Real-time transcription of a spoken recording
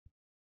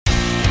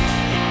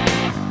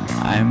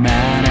I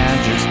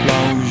manage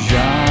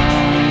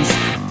explosions,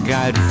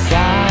 guide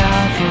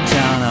fire through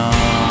tunnels.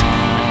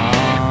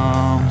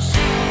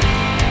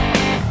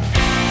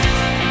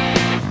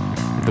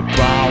 The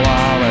power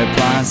I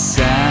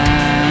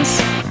possess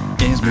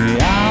is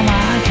beyond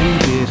my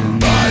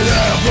competence. I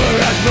never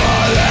asked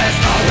for this,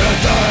 I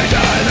returned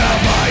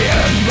enough my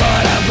ears,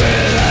 but I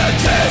feel the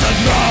taste of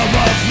drum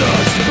of the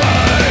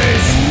space.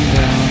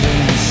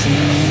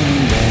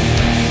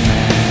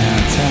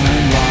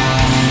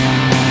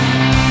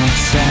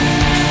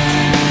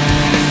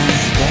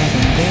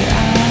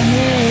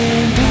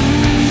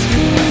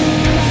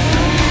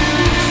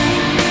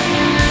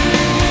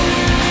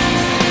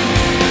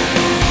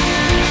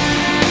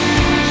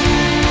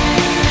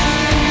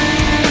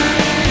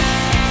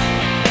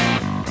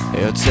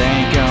 You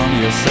take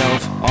on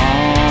yourself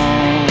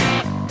all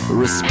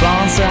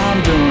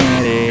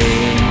responsibility.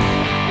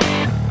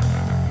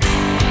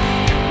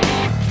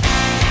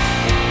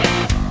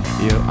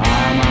 You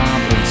are my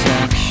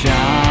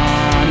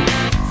protection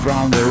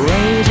from the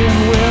raging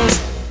wheels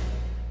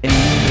in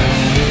the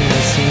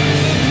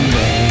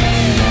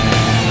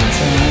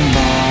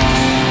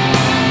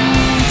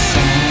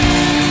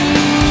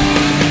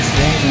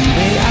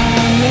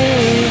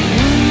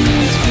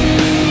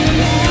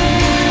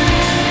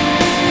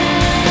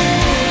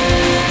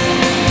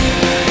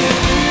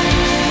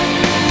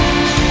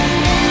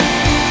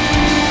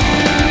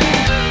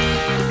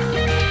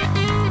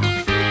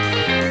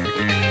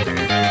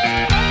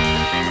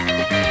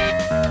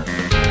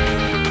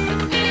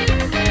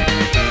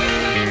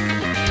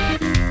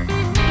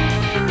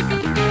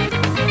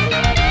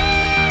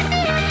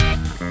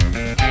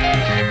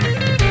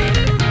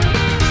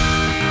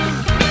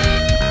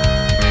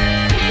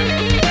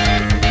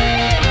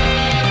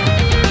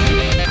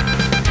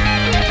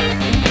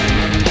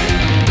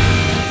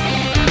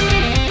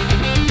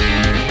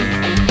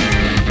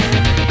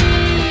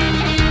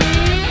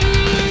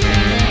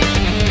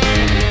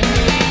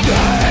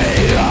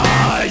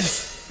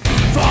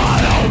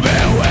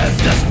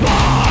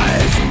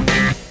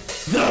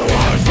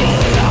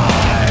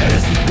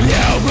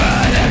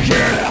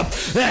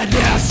And